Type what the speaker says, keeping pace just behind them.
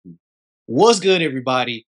What's good,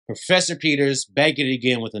 everybody? Professor Peters back at it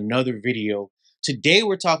again with another video. Today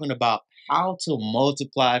we're talking about how to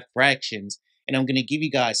multiply fractions, and I'm going to give you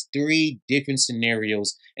guys 3 different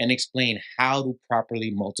scenarios and explain how to properly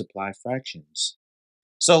multiply fractions.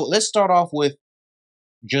 So let's start off with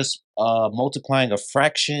just multiplying a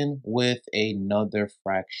fraction with another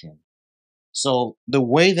fraction. So the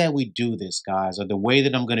way that we do this, guys, or the way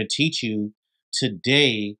that I'm going to teach you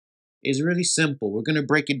today is really simple. We're going to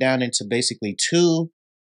break it down into basically two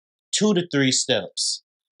to three steps.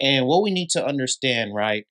 And what we need to understand,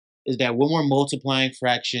 right, is that when we're multiplying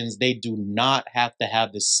fractions, they do not have to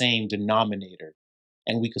have the same denominator,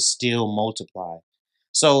 and we could still multiply.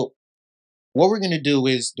 So what we're going to do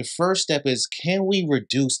is the first step is, can we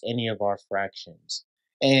reduce any of our fractions?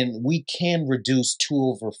 And we can reduce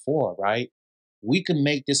 2/4, right? We can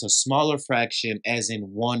make this a smaller fraction, as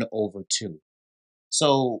in 1/2.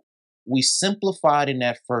 So we simplified in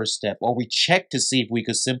that first step, or we checked to see if we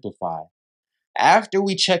could simplify. After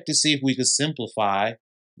we checked to see if we could simplify,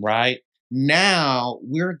 right, now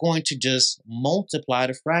we're going to just multiply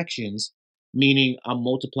the fractions, meaning I'm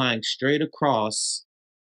multiplying straight across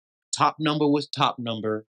top number with top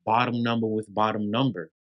number, bottom number with bottom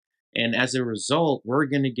number. And as a result, we're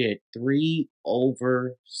going to get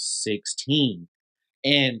 3/16.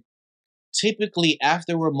 And typically,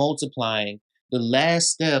 after we're multiplying, the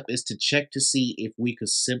last step is to check to see if we could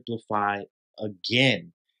simplify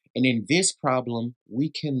again. And in this problem, we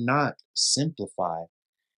cannot simplify.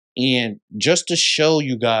 And just to show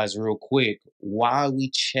you guys real quick why we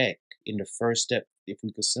check in the first step if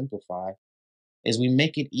we could simplify, is we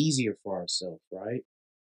make it easier for ourselves, right?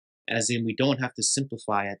 As in, we don't have to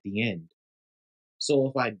simplify at the end. So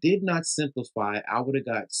if I did not simplify, I would have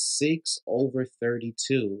got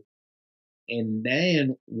 6/32. And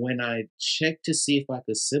then when I check to see if I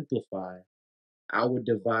could simplify, I would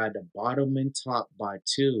divide the bottom and top by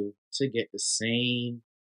 2 to get the same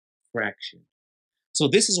fraction. So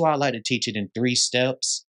this is why I like to teach it in 3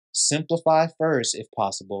 steps. Simplify first if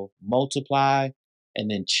possible, multiply,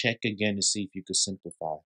 and then check again to see if you could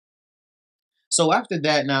simplify. So after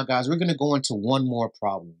that now, guys, we're going to go into one more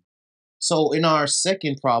problem. So in our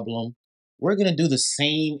second problem, we're going to do the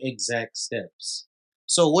same exact steps.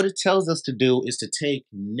 So what it tells us to do is to take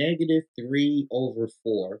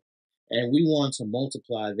 -3/4, and we want to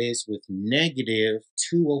multiply this with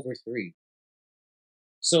 -2/3.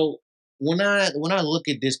 So when I look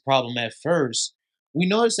at this problem at first, we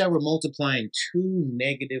notice that we're multiplying two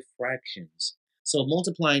negative fractions. So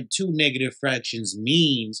multiplying two negative fractions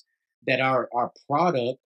means that our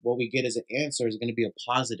product, what we get as an answer, is going to be a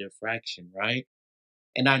positive fraction, right?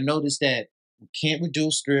 And I noticed that we can't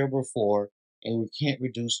reduce 3/4 and we can't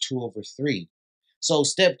reduce 2/3. So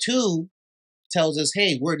step 2 tells us,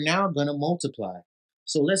 hey, we're now going to multiply.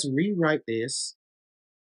 So let's rewrite this,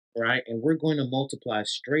 right? And we're going to multiply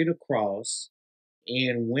straight across.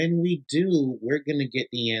 And when we do, we're going to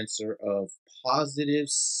get the answer of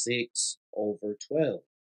positive 6/12.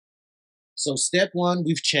 So step 1,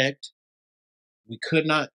 we've checked. We could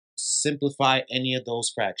not simplify any of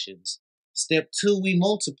those fractions. Step 2, we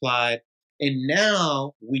multiplied, and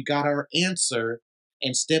now we got our answer.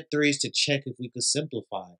 And step 3 is to check if we could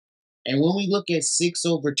simplify. And when we look at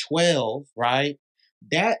 6/12, right,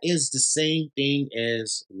 that is the same thing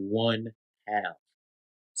as 1/2.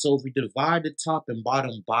 So if we divide the top and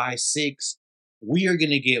bottom by 6, we are going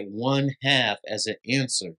to get 1/2 as an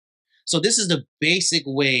answer. So this is the basic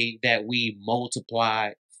way that we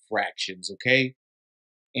multiply fractions, okay?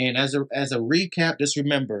 And as a recap, just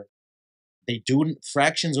remember,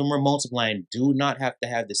 fractions when we're multiplying do not have to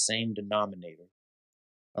have the same denominator.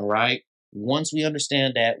 All right? Once we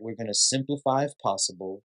understand that, we're going to simplify if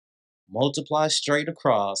possible, multiply straight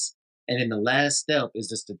across, and then the last step is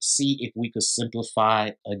just to see if we could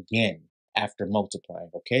simplify again after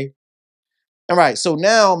multiplying, okay? All right, so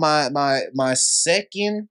now my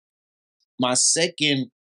second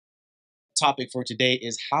topic for today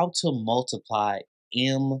is how to multiply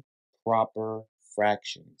improper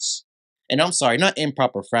fractions. And I'm sorry, not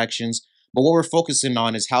improper fractions, but what we're focusing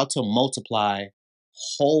on is how to multiply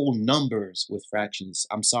whole numbers with fractions.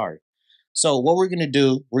 I'm sorry. So what we're going to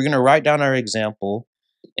do, we're going to write down our example.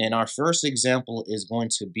 And our first example is going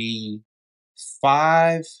to be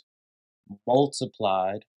 5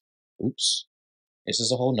 multiplied. Oops. This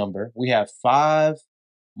is a whole number. We have 5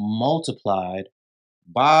 multiplied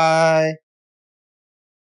by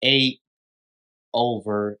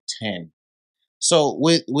 8/10. So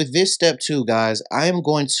with this step 2, guys, I am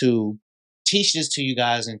going to teach this to you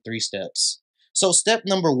guys in 3 steps. So step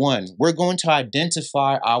number 1, we're going to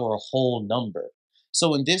identify our whole number.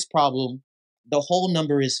 So in this problem, the whole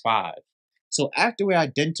number is 5. So after we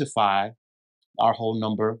identify our whole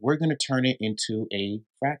number, we're going to turn it into a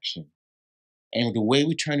fraction. And the way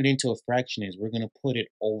we turn it into a fraction is we're going to put it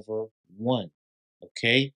over 1.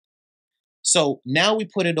 Okay? So now we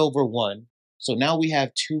put it over 1. So now we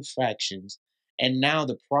have two fractions. And now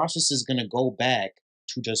the process is going to go back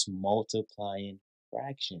to just multiplying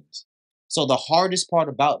fractions. So the hardest part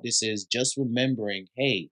about this is just remembering,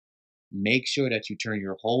 hey, make sure that you turn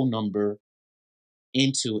your whole number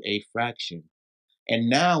into a fraction. And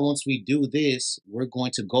now once we do this, we're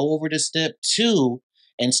going to go over to step 2.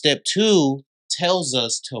 And step 2 tells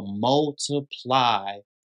us to multiply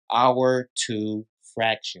our two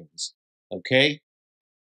fractions. Okay?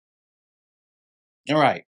 All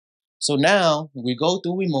right. So now we go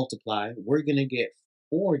through, we multiply, we're going to get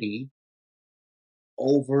 40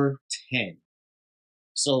 over 10.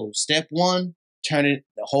 So step 1, turn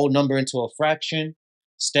the whole number into a fraction.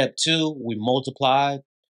 Step 2, we multiply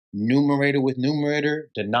numerator with numerator,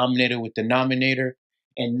 denominator with denominator.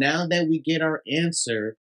 And now that we get our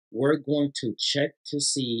answer, we're going to check to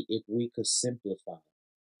see if we could simplify.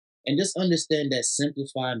 And just understand that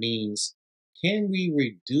simplify means, can we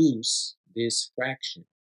reduce this fraction?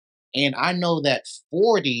 And I know that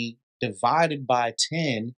 40 divided by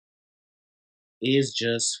 10 is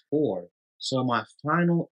just 4. So my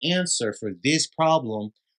final answer for this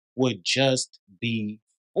problem would just be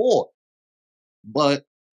 4. But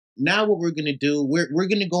now what we're going to do, we're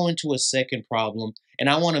going to go into a second problem. And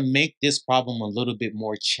I want to make this problem a little bit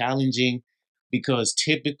more challenging because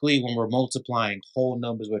typically when we're multiplying whole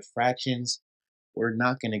numbers with fractions, we're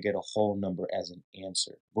not going to get a whole number as an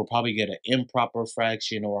answer. We'll probably get an improper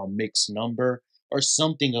fraction or a mixed number or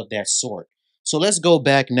something of that sort. So let's go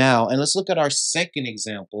back now and let's look at our second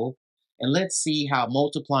example and let's see how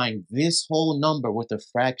multiplying this whole number with a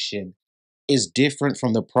fraction is different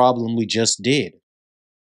from the problem we just did.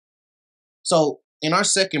 So in our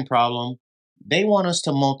second problem, they want us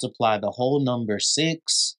to multiply the whole number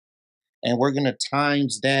 6 and we're going to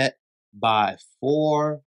times that by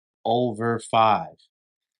 4 over 5.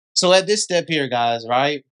 So at this step here, guys,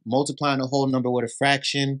 right, multiplying a whole number with a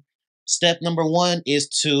fraction, step number 1 is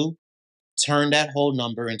to turn that whole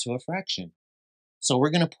number into a fraction. So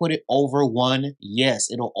we're going to put it over 1.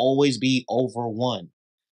 Yes, it'll always be over 1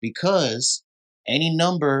 because any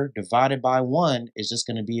number divided by 1 is just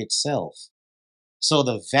going to be itself. So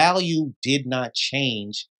the value did not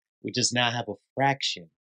change. We just now have a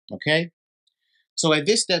fraction. Okay? So at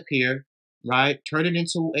this step here, right, turn it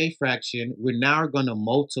into a fraction. We're now going to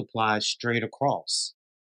multiply straight across.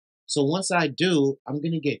 So once I do, I'm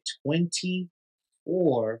going to get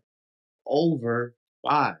 24 over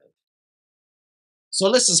 5. So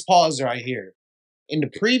let's just pause right here. In the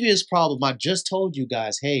previous problem, I just told you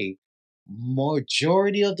guys, hey,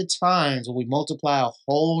 majority of the times when we multiply a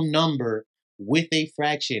whole number with a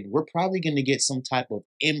fraction, we're probably going to get some type of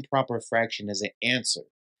improper fraction as an answer.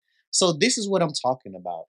 So this is what I'm talking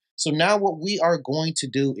about. So now what we are going to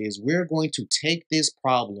do is we're going to take this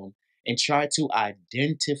problem and try to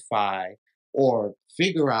identify or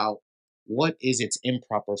figure out what is its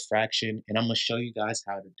improper fraction. And I'm going to show you guys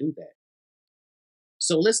how to do that.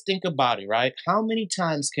 So let's think about it, right? How many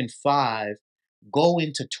times can 5 go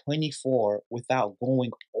into 24 without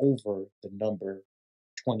going over the number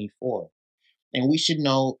 24? And we should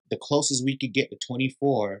know the closest we could get to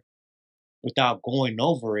 24 without going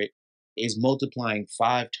over it is multiplying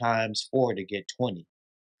 5 times 4 to get 20.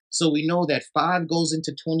 So we know that 5 goes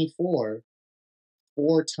into 24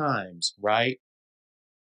 4 times, right?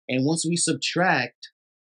 And once we subtract,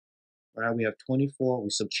 right, we have 24, we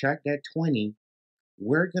subtract that 20,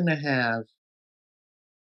 we're going to have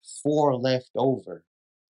 4 left over.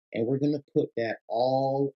 And we're going to put that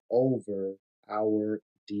all over our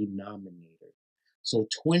denominator. So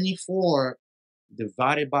 24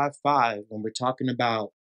 divided by 5, when we're talking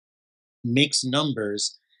about mixed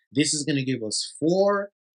numbers, this is going to give us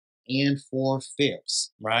 4 and 4/5,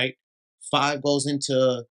 right? 5 goes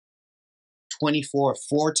into 24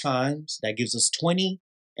 4 times. That gives us 20.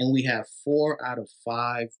 And we have 4 out of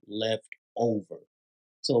 5 left over.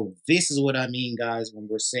 So this is what I mean, guys, when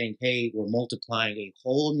we're saying, hey, we're multiplying a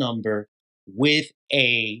whole number with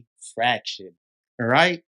a fraction. All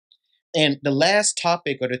right? And the last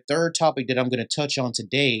topic or the third topic that I'm going to touch on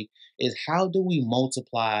today is how do we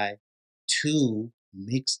multiply two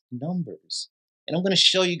mixed numbers? And I'm going to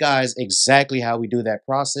show you guys exactly how we do that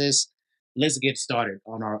process. Let's get started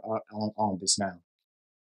on this now.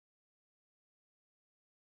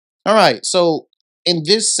 All right, so in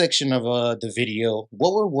this section of the video,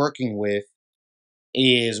 what we're working with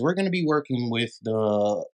is we're going to be working with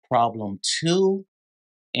the problem 2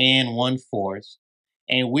 and 1/4.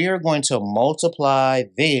 And we are going to multiply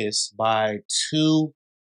this by 2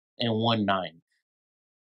 and 1/9.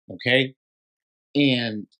 Okay?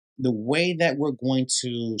 And the way that we're going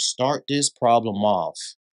to start this problem off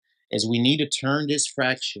is we need to turn this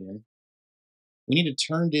fraction, we need to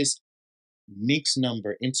turn this mixed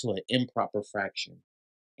number into an improper fraction.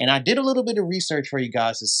 And I did a little bit of research for you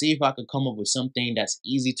guys to see if I could come up with something that's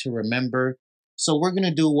easy to remember. So we're going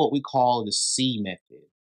to do what we call the C method.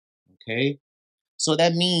 Okay? So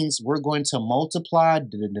that means we're going to multiply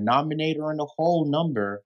the denominator and the whole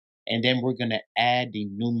number, and then we're going to add the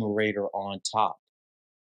numerator on top.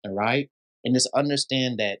 All right? And just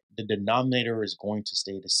understand that the denominator is going to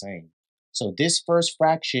stay the same. So this first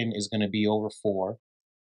fraction is going to be over 4,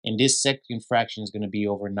 and this second fraction is going to be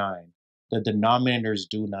over 9. The denominators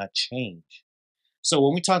do not change. So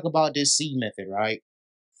when we talk about this C method, right?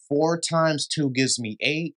 4 times 2 gives me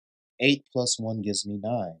 8. 8 plus 1 gives me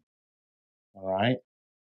 9. All right?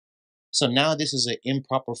 So now this is an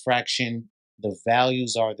improper fraction. The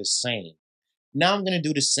values are the same. Now I'm going to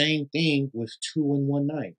do the same thing with 2 and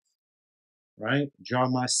 1/9. Right? Draw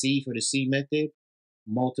my C for the C method,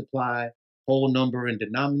 multiply whole number and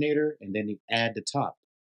denominator, and then you add the top.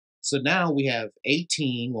 So now we have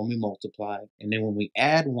 18 when we multiply, and then when we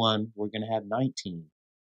add 1, we're going to have 19.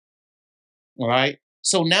 All right?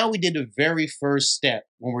 So now we did the very first step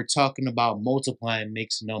when we're talking about multiplying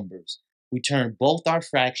mixed numbers. We turn both our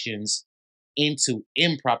fractions into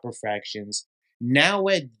improper fractions. Now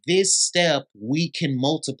at this step, we can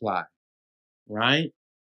multiply, right?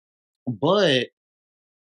 But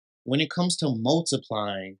when it comes to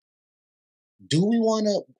multiplying, do we want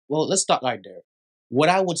to? Well, let's start right there. What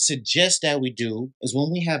I would suggest that we do is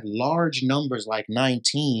when we have large numbers like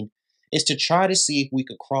 19, is to try to see if we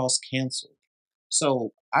could cross cancel.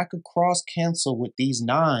 So I could cross cancel with these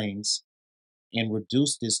nines and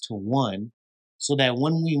reduce this to 1 so that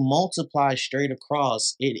when we multiply straight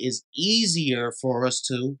across, it is easier for us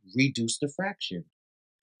to reduce the fraction.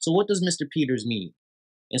 So what does Mr. Peters mean?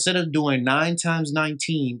 Instead of doing 9 times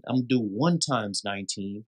 19, I'm going to do 1 times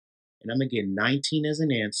 19, and I'm going to get 19 as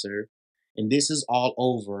an answer. And this is all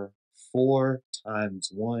over 4 times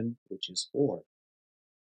 1, which is 4.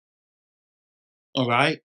 All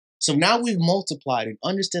right. So now we've multiplied, and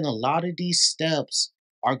understand a lot of these steps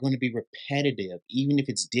are going to be repetitive, even if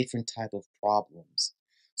it's different type of problems.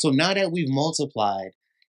 So now that we've multiplied,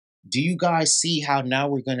 do you guys see how now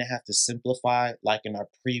we're going to have to simplify like in our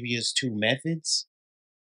previous two methods?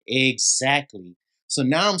 Exactly. So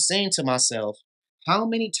now I'm saying to myself, how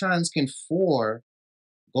many times can 4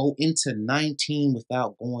 go into 19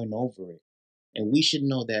 without going over it? And we should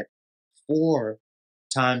know that 4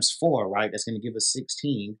 times 4, right? That's going to give us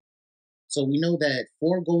 16. So we know that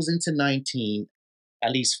 4 goes into 19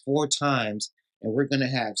 at least 4 times, and we're going to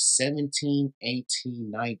have 17, 18,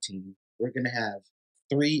 19. We're going to have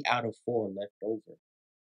 3 out of 4 left over.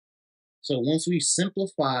 So once we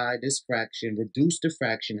simplify this fraction, reduce the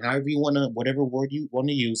fraction, however you want to, whatever word you want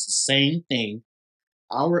to use, the same thing,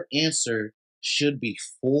 our answer should be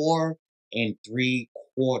 4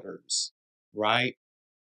 3/4, right?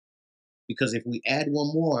 Because if we add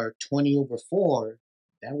one more, 20 over 4,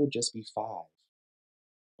 that would just be 5.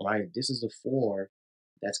 Right? If this is the 4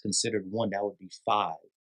 that's considered 1, that would be 5.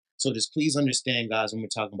 So just please understand, guys, when we're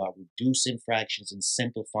talking about reducing fractions and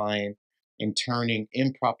simplifying and turning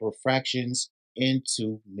improper fractions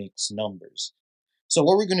into mixed numbers. So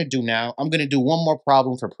what we're going to do now, I'm going to do one more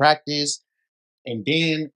problem for practice, and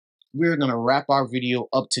then we're going to wrap our video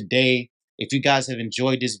up today. If you guys have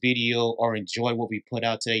enjoyed this video or enjoyed what we put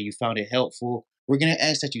out today, you found it helpful, we're going to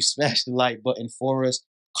ask that you smash the like button for us.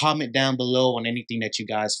 Comment down below on anything that you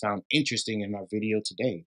guys found interesting in our video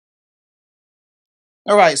today.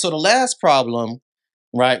 All right, so the last problem,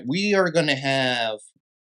 right, we are going to have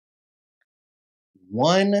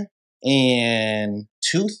 1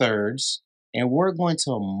 2/3, and we're going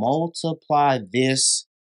to multiply this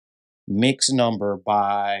mixed number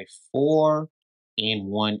by 4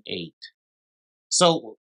 1/8.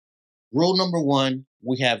 So rule number 1,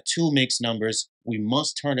 we have two mixed numbers. We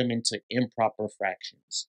must turn them into improper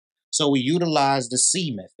fractions. So we utilize the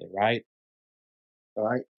C method, right? All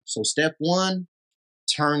right. So step 1,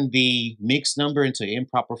 turn the mixed number into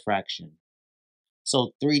improper fraction.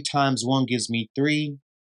 So 3 times 1 gives me 3.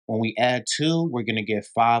 When we add 2, we're going to get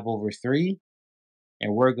 5 over 3.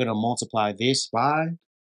 And we're going to multiply this by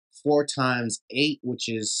 4 times 8, which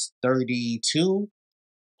is 32,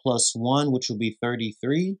 plus 1, which will be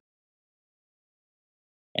 33.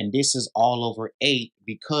 And this is all over 8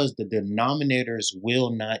 because the denominators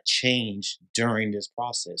will not change during this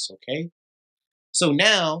process, okay? So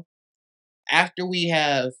now, after we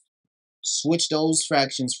have switch those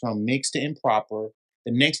fractions from mixed to improper.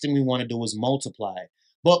 The next thing we want to do is multiply.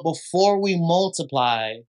 But before we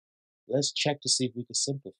multiply, let's check to see if we can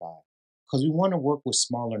simplify. Because we want to work with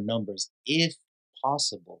smaller numbers if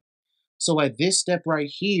possible. So at this step right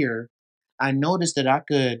here, I noticed that I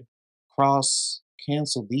could cross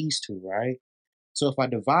cancel these two, right? So if I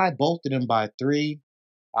divide both of them by 3,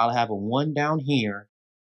 I'll have a 1 down here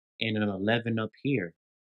and an 11 up here.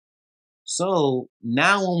 So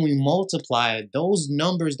now when we multiply, those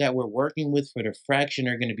numbers that we're working with for the fraction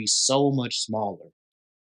are going to be so much smaller.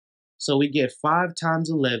 So we get 5 times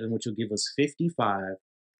 11, which will give us 55.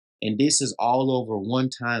 And this is all over 1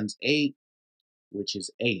 times 8, which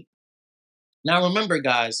is 8. Now remember,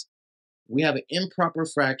 guys, we have an improper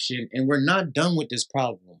fraction, and we're not done with this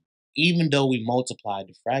problem, even though we multiplied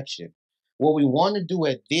the fraction. What we want to do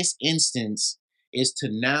at this instance is to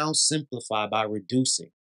now simplify by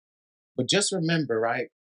reducing. But just remember, right,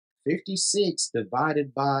 56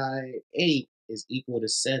 divided by 8 is equal to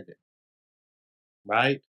 7,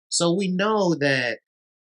 right? So we know that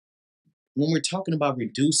when we're talking about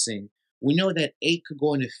reducing, we know that 8 could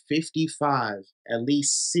go into 55 at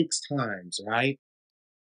least 6 times, right?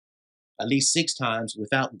 At least 6 times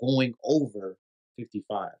without going over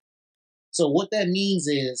 55. So what that means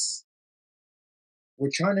is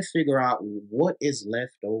we're trying to figure out what is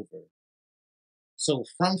left over. So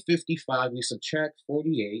from 55, we subtract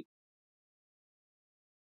 48.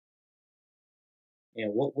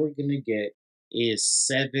 And what we're going to get is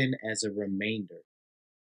 7 as a remainder.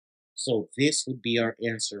 So this would be our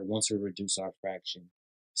answer once we reduce our fraction.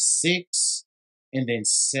 6 and then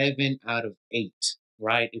 7 out of 8,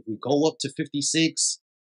 right? If we go up to 56,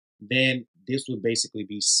 then this would basically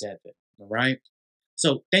be 7, all right?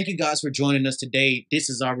 So thank you guys for joining us today. This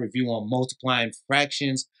is our review on multiplying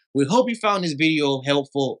fractions. We hope you found this video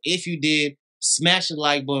helpful. If you did, smash the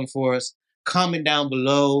like button for us. Comment down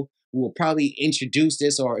below. We will probably introduce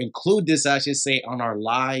this or include this, I should say, on our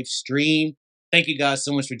live stream. Thank you guys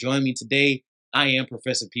so much for joining me today. I am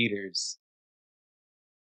Professor Peters.